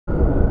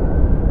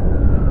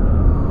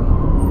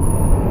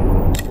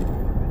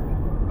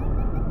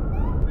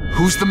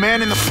Who's the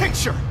man in the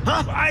picture,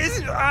 huh?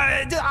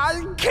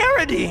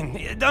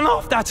 Carradine. Don't know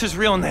if that's his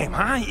real name,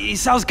 huh? He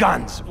sells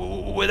guns,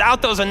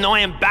 without those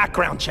annoying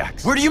background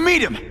checks. Where do you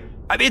meet him?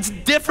 I mean, it's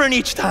different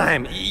each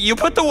time. You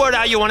put the word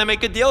out you want to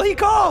make a deal, he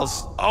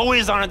calls.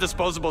 Always on a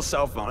disposable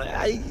cell phone.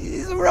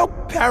 He's a real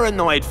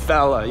paranoid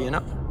fella, you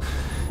know?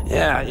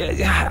 Yeah,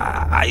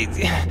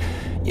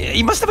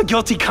 he must have a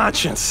guilty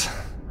conscience.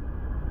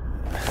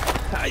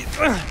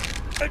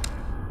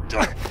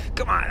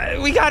 Come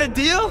on, we got a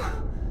deal?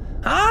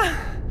 Huh?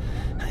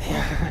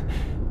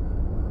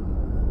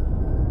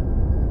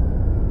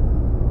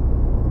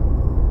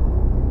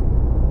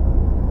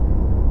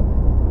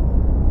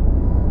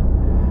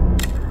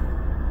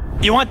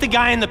 You want the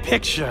guy in the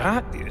picture,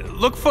 huh?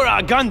 Look for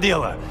a gun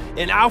dealer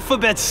in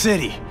Alphabet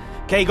City.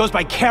 Okay, he goes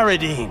by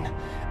Carradine.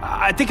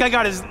 I think I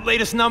got his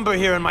latest number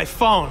here in my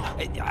phone.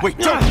 Wait,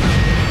 don't!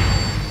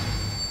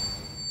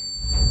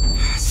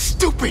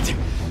 Stupid!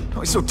 I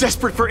was so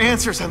desperate for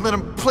answers, I let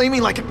him play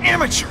me like an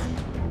amateur.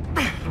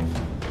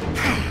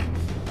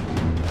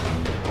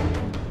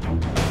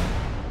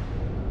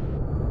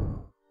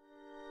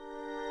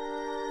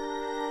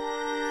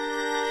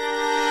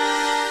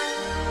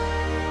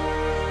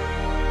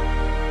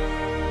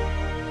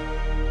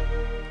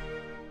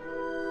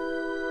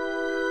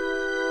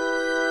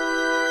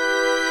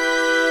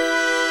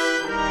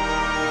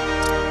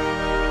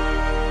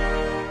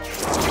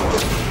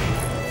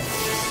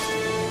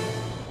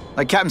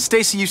 Like Captain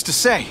Stacy used to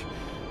say,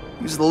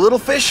 use the little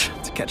fish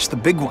to catch the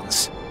big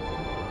ones.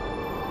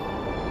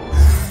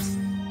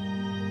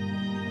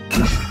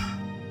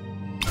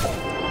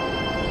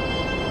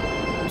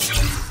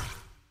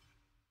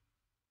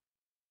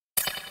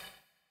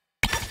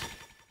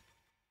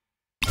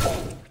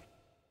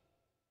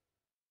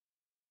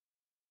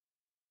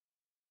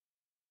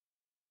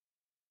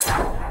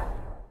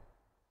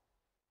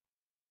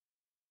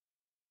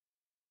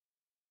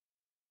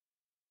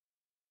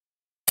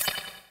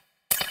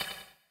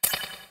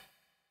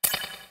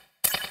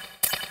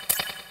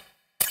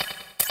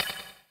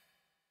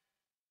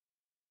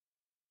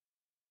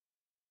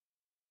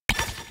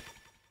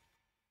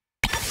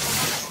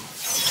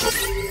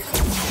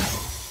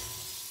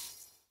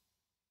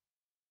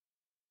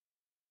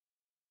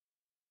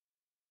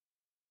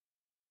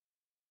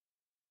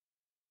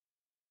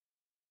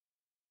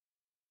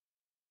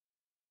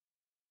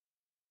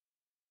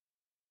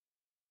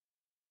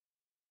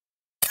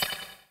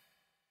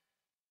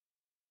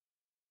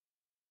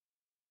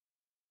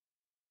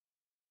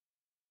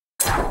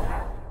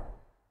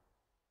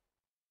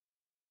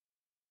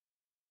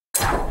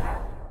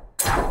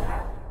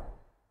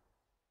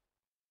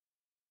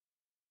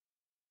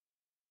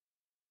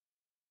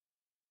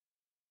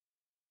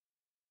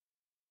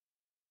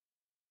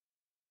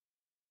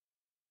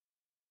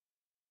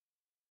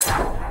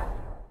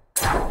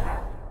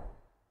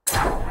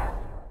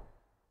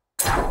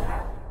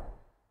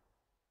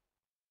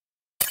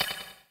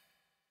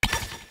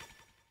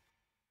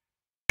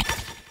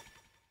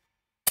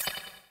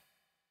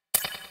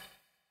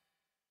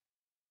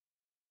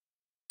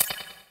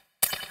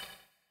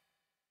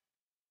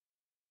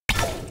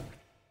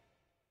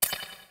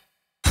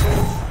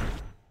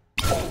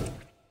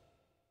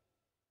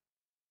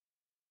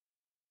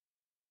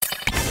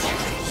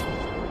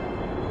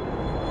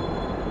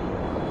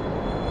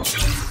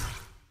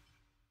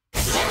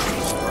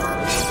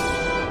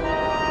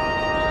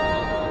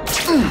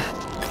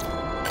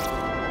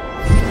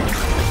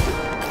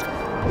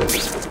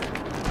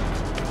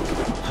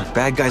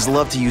 Bad guys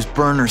love to use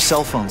burner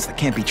cell phones that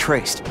can't be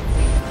traced.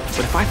 But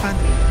if I find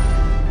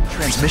the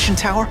transmission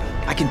tower,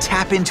 I can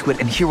tap into it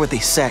and hear what they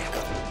say.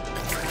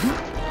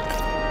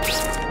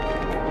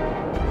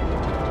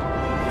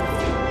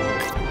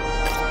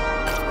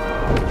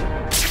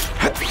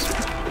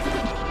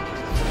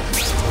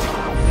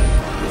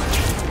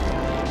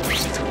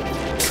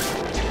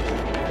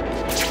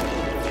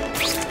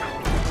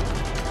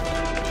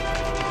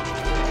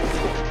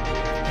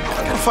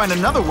 I gotta find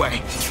another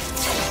way.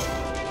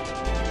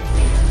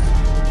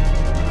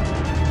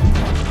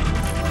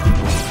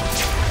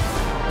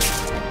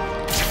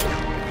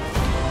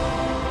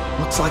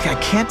 Looks like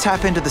I can't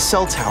tap into the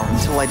cell tower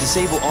until I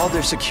disable all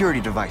their security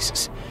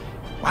devices.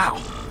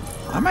 Wow,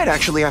 I might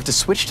actually have to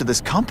switch to this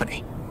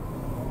company.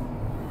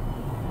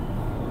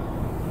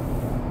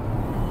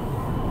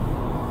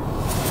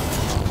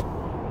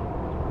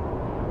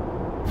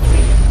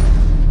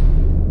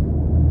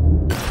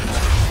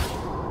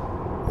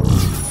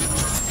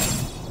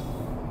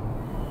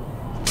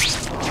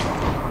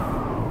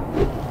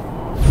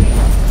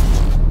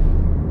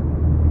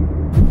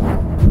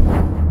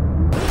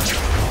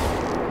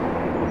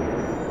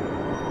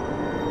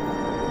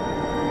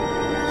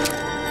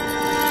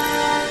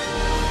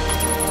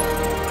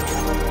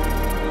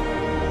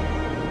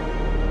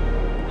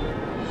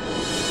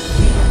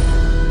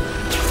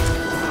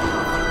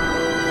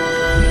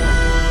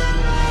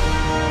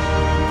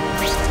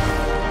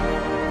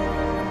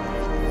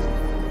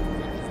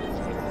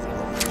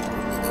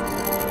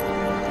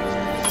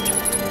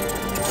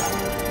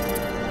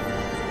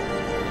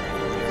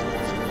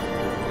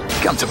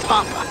 Come to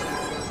Papa.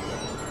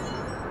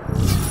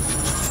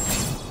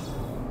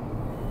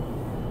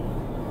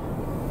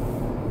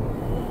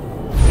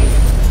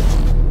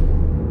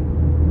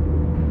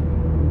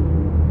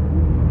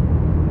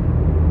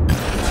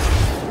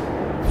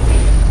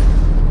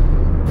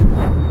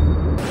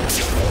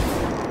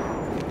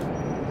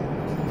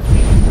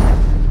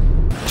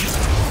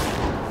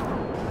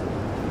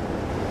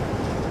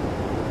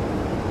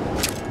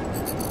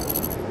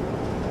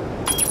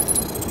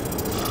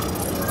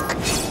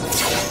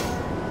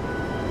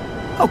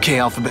 Okay,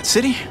 Alphabet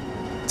City,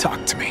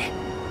 talk to me.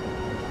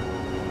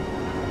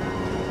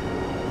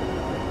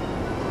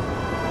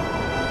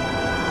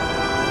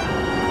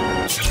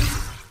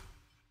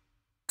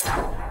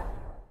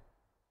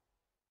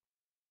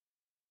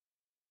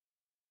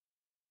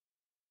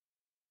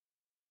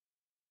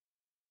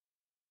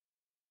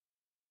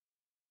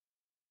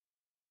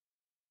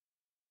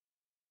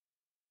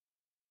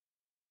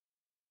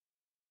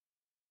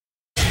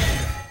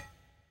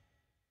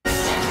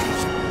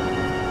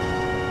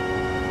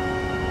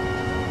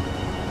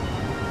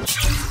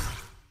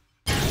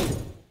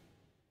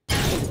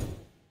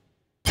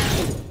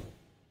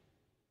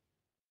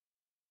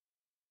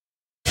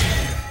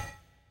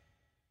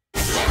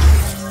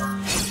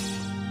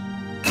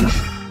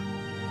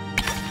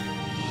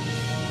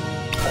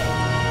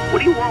 What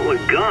do you want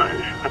with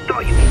guns? I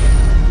thought you...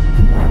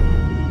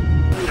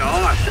 into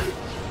arson.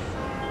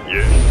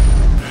 Yeah,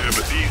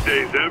 but these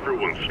days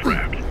everyone's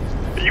strapped.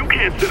 You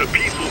can't set a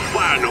peaceful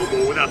fire no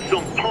more without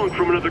some punk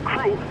from another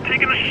crew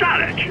taking a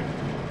shot at you.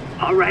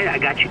 All right, I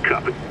got you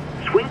covered.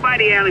 Swing by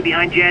the alley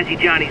behind Jazzy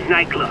Johnny's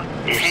nightclub.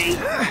 And hey,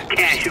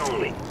 cash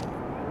only.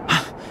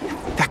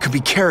 That could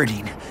be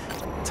Carradine.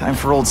 Time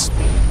for old...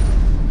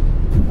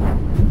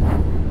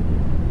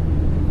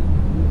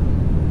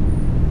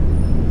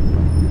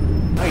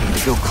 Ready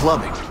to go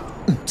clubbing. On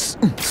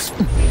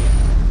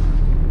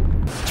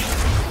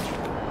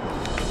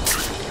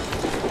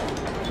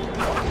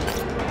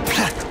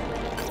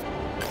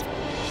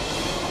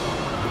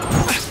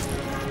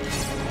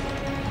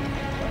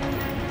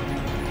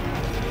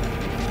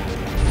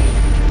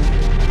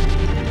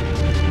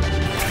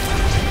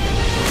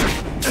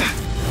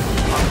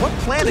what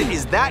planet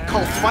is that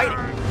called fighting?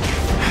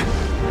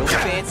 No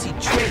fancy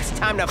tricks,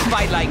 time to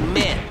fight like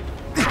men.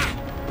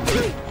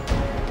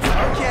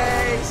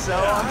 Okay, so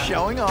I'm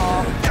showing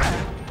off.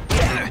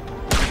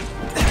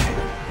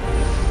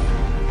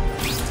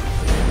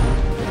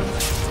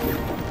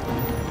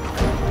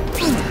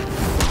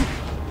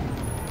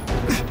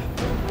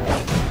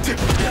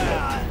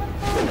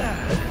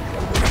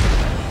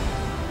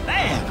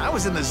 Man, I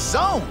was in the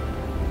zone.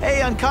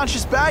 Hey,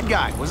 unconscious bad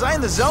guy, was I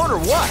in the zone or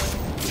what?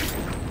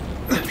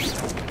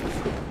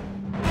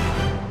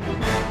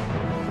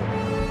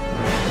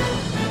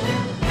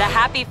 The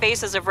happy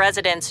faces of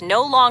residents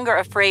no longer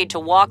afraid to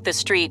walk the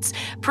streets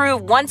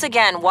prove once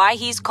again why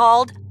he's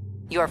called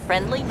your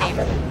friendly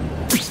neighbor.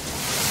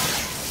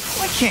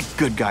 Why can't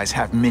good guys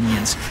have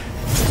minions?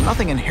 There's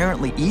nothing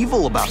inherently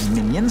evil about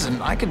minions,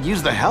 and I could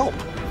use the help.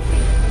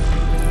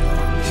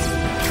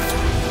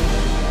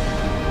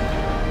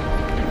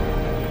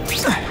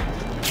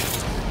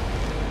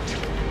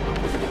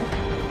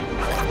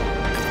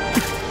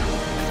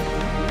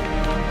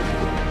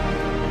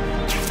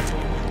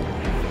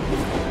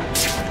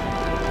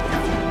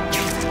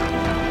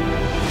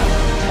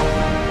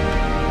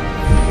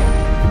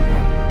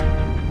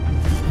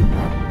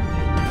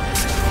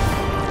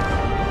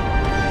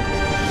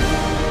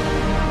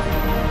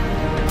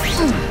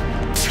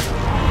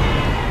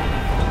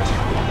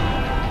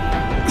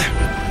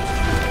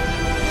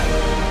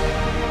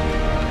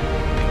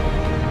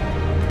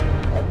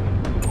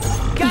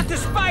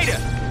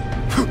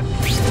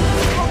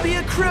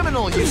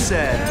 You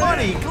said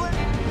money,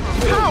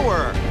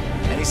 power.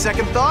 Any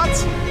second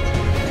thoughts?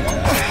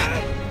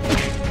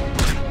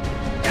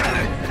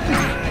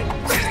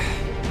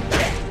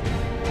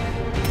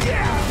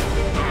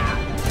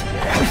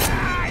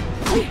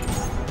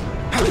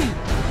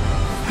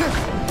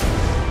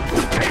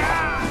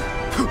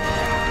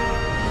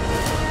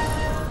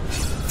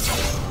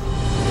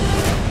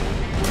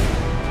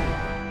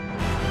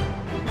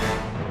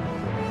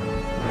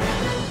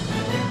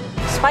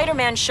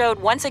 Spider-Man showed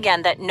once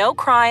again that no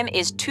crime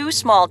is too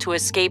small to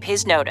escape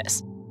his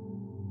notice.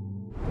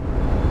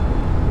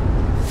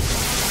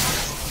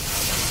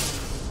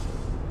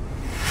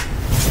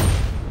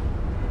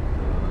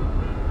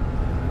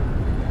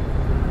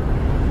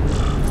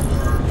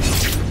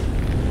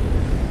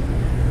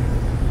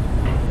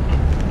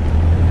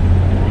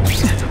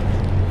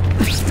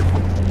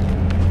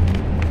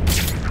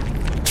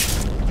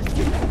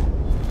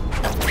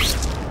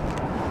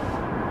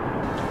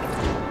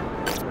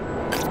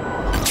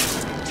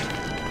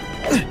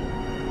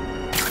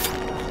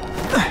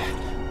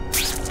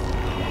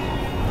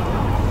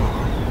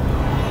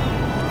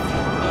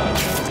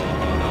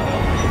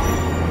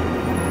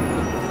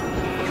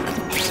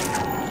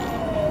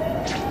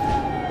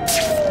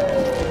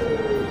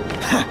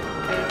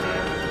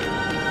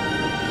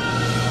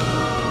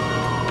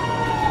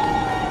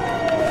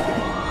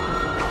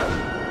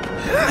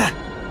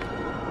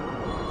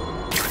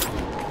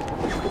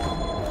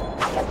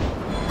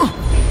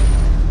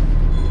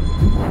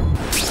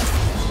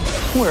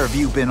 Where have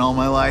you been all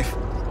my life?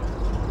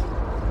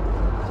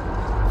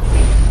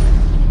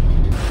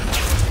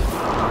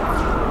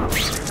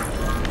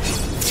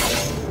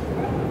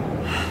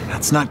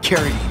 That's not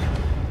Carradine.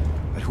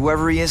 But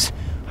whoever he is,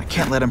 I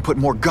can't let him put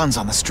more guns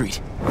on the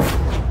street.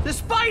 The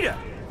spider!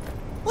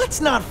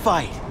 Let's not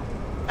fight.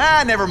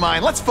 Never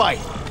mind. Let's fight.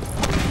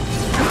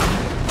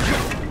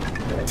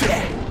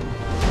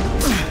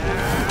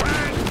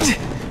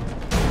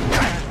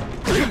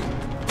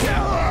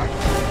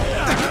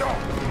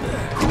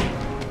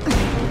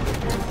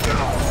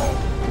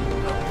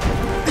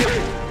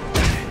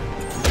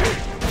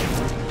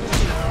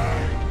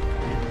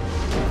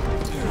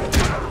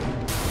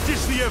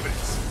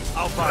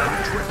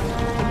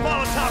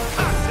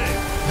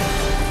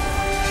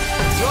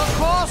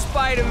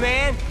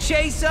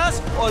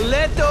 or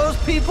let those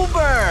people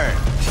burn.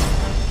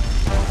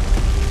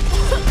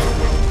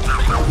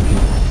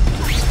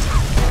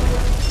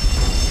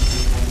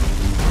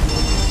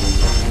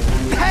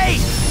 Hey!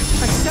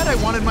 I said I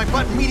wanted my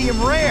butt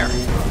medium rare.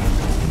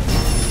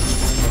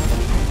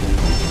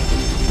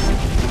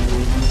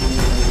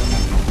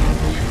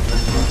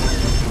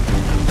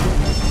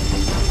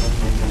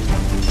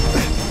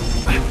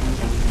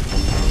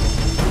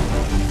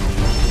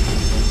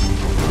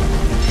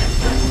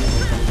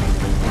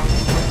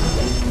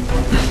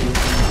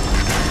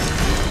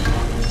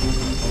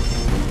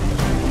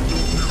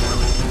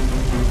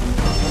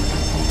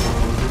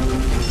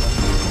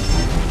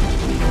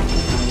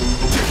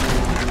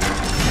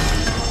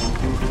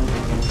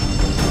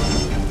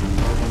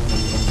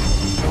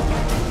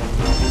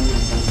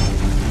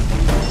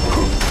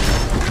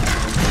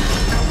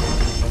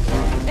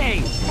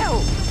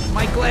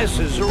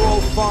 Glasses are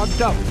all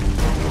fogged up.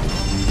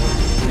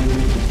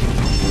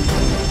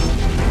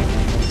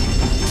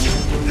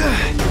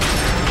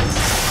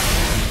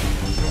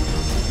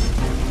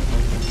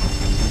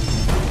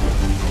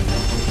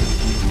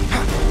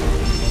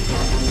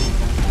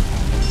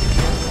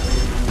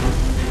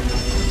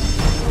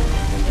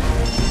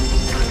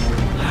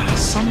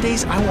 Some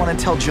days I want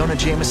to tell Jonah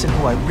Jameson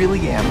who I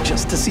really am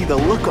just to see the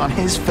look on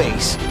his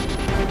face.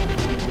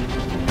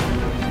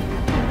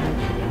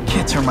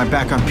 Can't turn my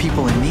back on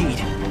people in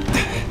need.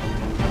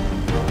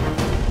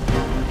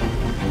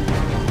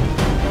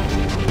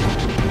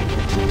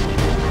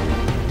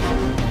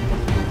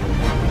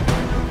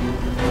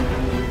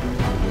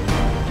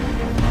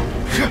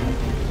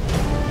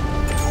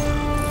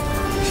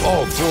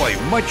 Oh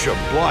boy, much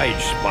obliged,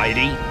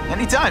 Spidey.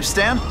 Anytime,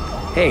 Stan.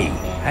 Hey,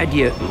 how'd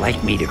you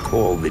like me to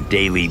call the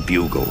Daily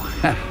Bugle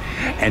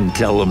and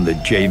tell them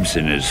that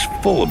Jameson is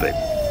full of it?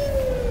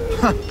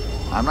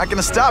 I'm not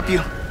gonna stop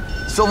you.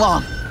 So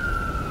long.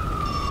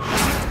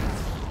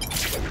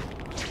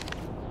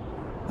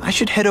 I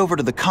should head over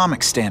to the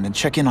comic stand and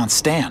check in on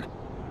Stan.